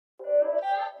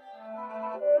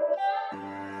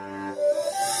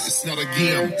It's not a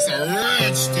game, it's a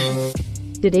rich thing.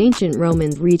 Did ancient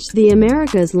Romans reach the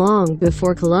Americas long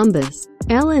before Columbus?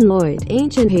 Ellen Lloyd,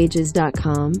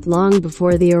 AncientAges.com. Long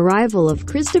before the arrival of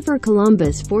Christopher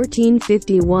Columbus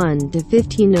 1451 to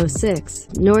 1506,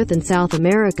 North and South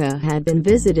America had been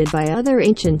visited by other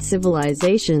ancient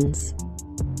civilizations.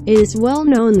 It is well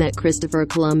known that Christopher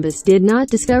Columbus did not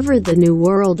discover the New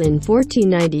World in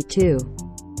 1492.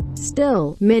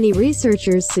 Still, many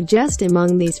researchers suggest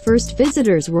among these first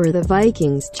visitors were the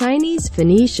Vikings, Chinese,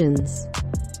 Phoenicians,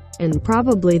 and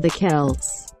probably the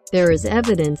Celts. There is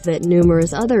evidence that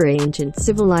numerous other ancient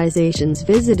civilizations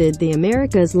visited the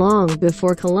Americas long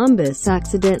before Columbus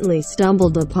accidentally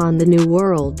stumbled upon the New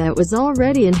World that was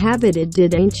already inhabited.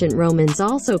 Did ancient Romans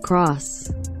also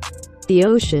cross the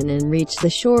ocean and reach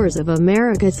the shores of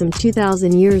America some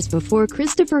 2,000 years before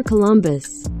Christopher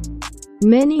Columbus?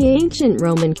 Many ancient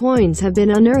Roman coins have been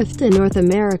unearthed in North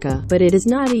America, but it is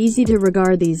not easy to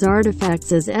regard these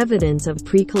artifacts as evidence of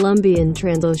pre-Columbian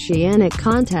transoceanic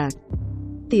contact.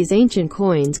 These ancient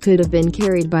coins could have been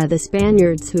carried by the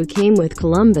Spaniards who came with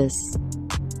Columbus.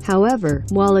 However,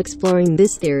 while exploring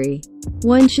this theory,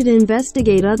 one should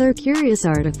investigate other curious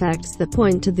artifacts that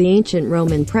point to the ancient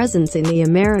Roman presence in the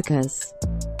Americas.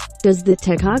 Does the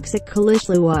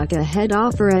Tekaxitl-Calishluwaka head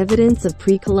offer evidence of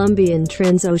pre-Columbian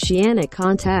transoceanic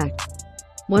contact?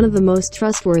 One of the most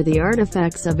trustworthy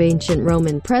artifacts of ancient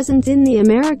Roman presence in the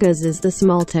Americas is the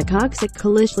small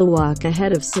Tekaxitl-Calishluwaka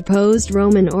head of supposed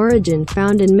Roman origin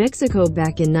found in Mexico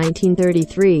back in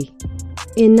 1933.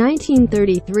 In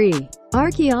 1933,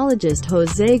 archaeologist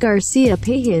José García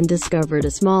Pajín discovered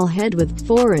a small head with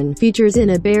foreign features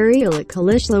in a burial at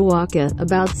Calishluwaka,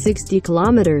 about 60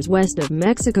 kilometers west of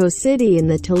Mexico City in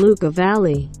the Toluca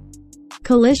Valley.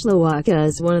 Calishluwaka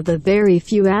is one of the very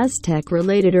few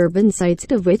Aztec-related urban sites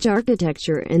of which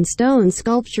architecture and stone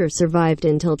sculpture survived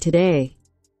until today.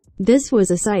 This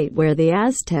was a site where the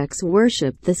Aztecs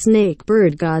worshipped the snake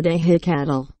bird god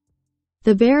Ehecatl.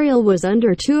 The burial was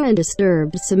under two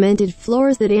undisturbed cemented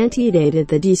floors that antedated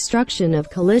the destruction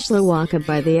of Calishluwaka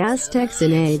by the Aztecs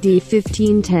in AD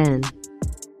 1510.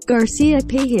 García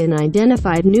Pajín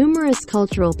identified numerous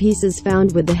cultural pieces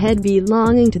found with the head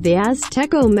belonging to the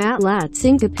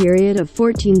Azteco-Matlatzinca period of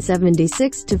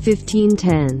 1476 to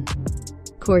 1510.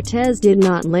 Cortés did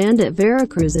not land at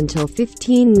Veracruz until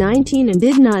 1519 and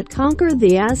did not conquer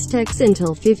the Aztecs until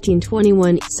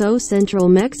 1521, so central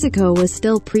Mexico was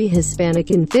still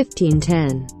pre-Hispanic in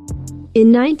 1510.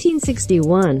 In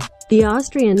 1961, the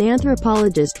Austrian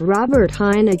anthropologist Robert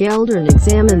Heine Geldern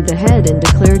examined the head and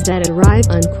declared that it arrived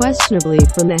unquestionably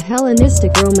from the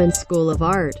Hellenistic Roman school of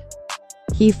art.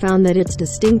 He found that its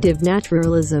distinctive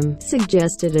naturalism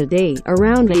suggested a date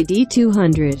around AD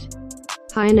 200.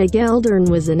 Heine Geldern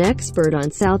was an expert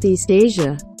on Southeast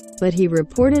Asia, but he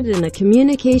reported in a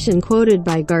communication quoted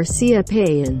by García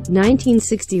Pajín,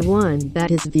 1961, that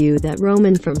his view that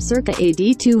Roman from circa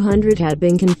AD 200 had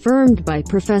been confirmed by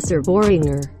Professor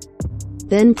Boehringer,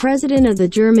 then president of the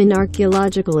German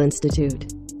Archaeological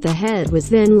Institute. The head was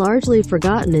then largely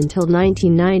forgotten until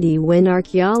 1990 when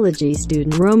archaeology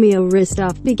student Romeo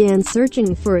Ristov began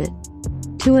searching for it.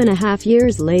 2.5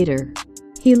 years later,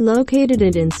 he located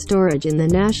it in storage in the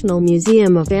National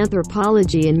Museum of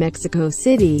Anthropology in Mexico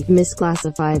City,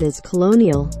 misclassified as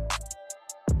colonial.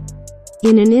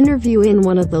 In an interview in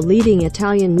one of the leading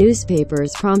Italian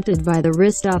newspapers prompted by the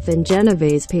Ristov and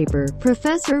Genovese paper,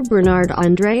 Professor Bernard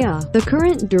Andrea, the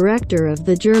current director of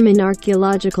the German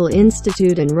Archaeological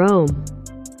Institute in Rome,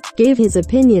 gave his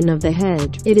opinion of the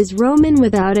head. It is Roman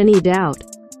without any doubt.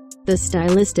 The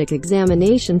stylistic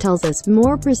examination tells us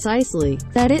more precisely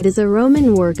that it is a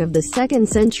Roman work of the 2nd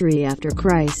century after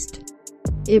Christ.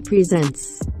 It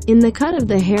presents, in the cut of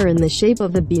the hair and the shape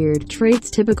of the beard,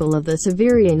 traits typical of the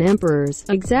Severian emperors,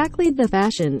 exactly the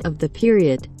fashion of the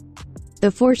period. The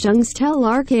Forschungstelle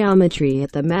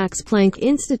at the Max Planck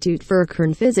Institute for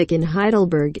Kernphysik in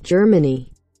Heidelberg, Germany,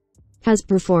 has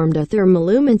performed a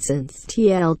thermoluminescence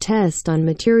 (TL) test on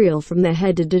material from the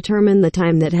head to determine the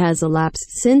time that has elapsed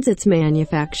since its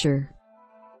manufacture.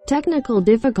 Technical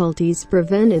difficulties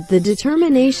prevented the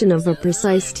determination of a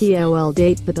precise TOL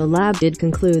date, but the lab did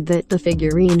conclude that the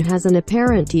figurine has an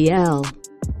apparent TL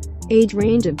age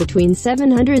range of between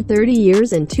 730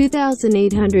 years and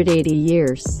 2,880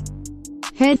 years.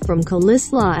 Head from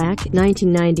Calishluwaka,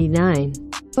 1999.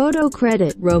 Photo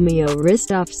credit Romeo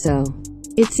Ristov. So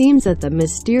it seems that the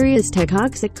mysterious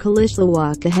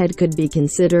Tekaxitl-Calishluwaka head could be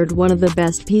considered one of the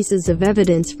best pieces of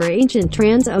evidence for ancient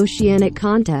transoceanic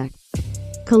contact.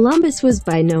 Columbus was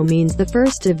by no means the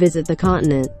first to visit the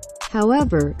continent.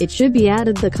 However, it should be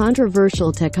added the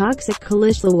controversial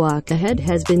Tekaxitliwaka head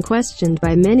has been questioned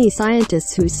by many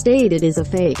scientists who state it is a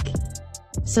fake.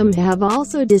 Some have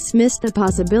also dismissed the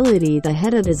possibility the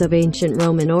head is of ancient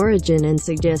Roman origin and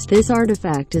suggest this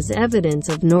artifact is evidence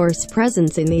of Norse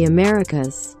presence in the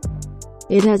Americas.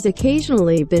 It has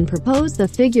occasionally been proposed the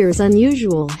figure's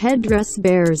unusual headdress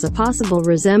bears a possible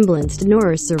resemblance to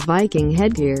Norse or Viking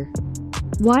headgear.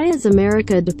 Why is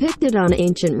America depicted on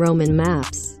ancient Roman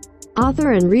maps?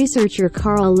 Author and researcher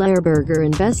Karl Lehrberger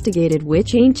investigated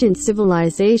which ancient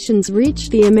civilizations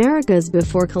reached the Americas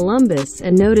before Columbus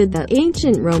and noted that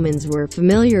ancient Romans were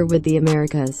familiar with the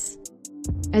Americas,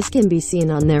 as can be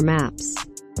seen on their maps.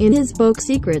 In his book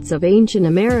Secrets of Ancient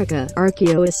America,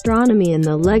 Archaeoastronomy and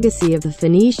the Legacy of the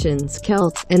Phoenicians,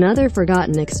 Celts, and Other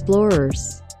Forgotten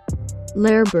Explorers,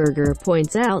 Lehrberger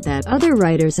points out that other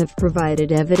writers have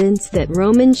provided evidence that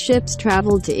Roman ships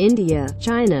traveled to India,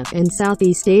 China, and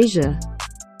Southeast Asia.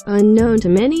 Unknown to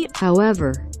many,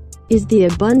 however, is the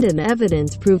abundant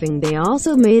evidence proving they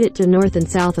also made it to North and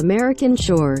South American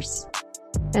shores.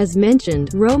 As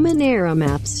mentioned, Roman-era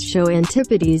maps show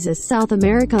Antipodes as South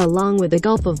America along with the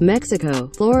Gulf of Mexico,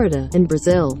 Florida, and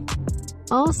Brazil.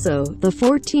 Also, the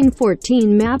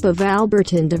 1414 map of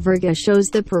Albertin de Verga shows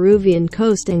the Peruvian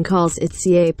coast and calls it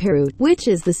Ca Peru, which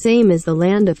is the same as the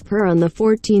land of Per on the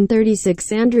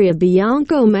 1436 Andrea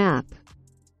Bianco map,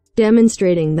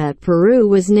 demonstrating that Peru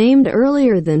was named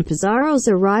earlier than Pizarro's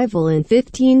arrival in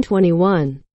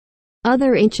 1521.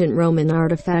 Other ancient Roman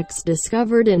artifacts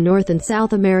discovered in North and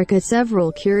South America.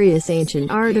 Several curious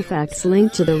ancient artifacts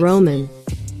linked to the Roman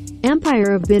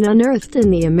Empire have been unearthed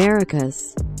in the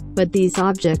Americas, but these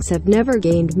objects have never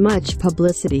gained much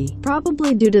publicity,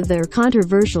 probably due to their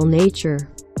controversial nature.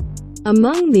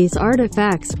 Among these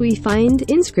artifacts we find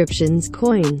inscriptions,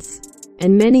 coins,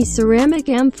 and many ceramic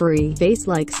amphorae,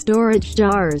 vase-like storage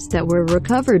jars that were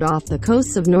recovered off the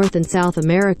coasts of North and South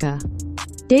America.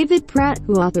 David Pratt,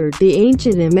 who authored The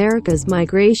Ancient Americas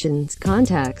Migrations,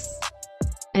 Contacts,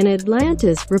 and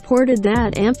Atlantis, reported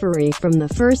that amphorae from the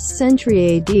 1st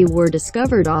century AD were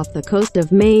discovered off the coast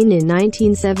of Maine in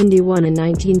 1971 and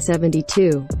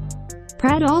 1972.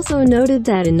 Pratt also noted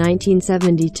that in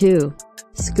 1972,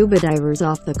 scuba divers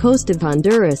off the coast of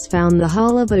Honduras found the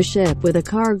hull of a ship with a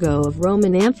cargo of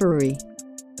Roman amphorae.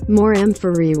 More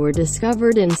amphorae were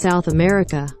discovered in South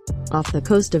America, off the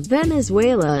coast of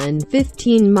Venezuela and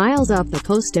 15 miles off the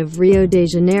coast of Rio de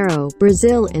Janeiro,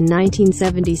 Brazil in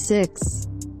 1976.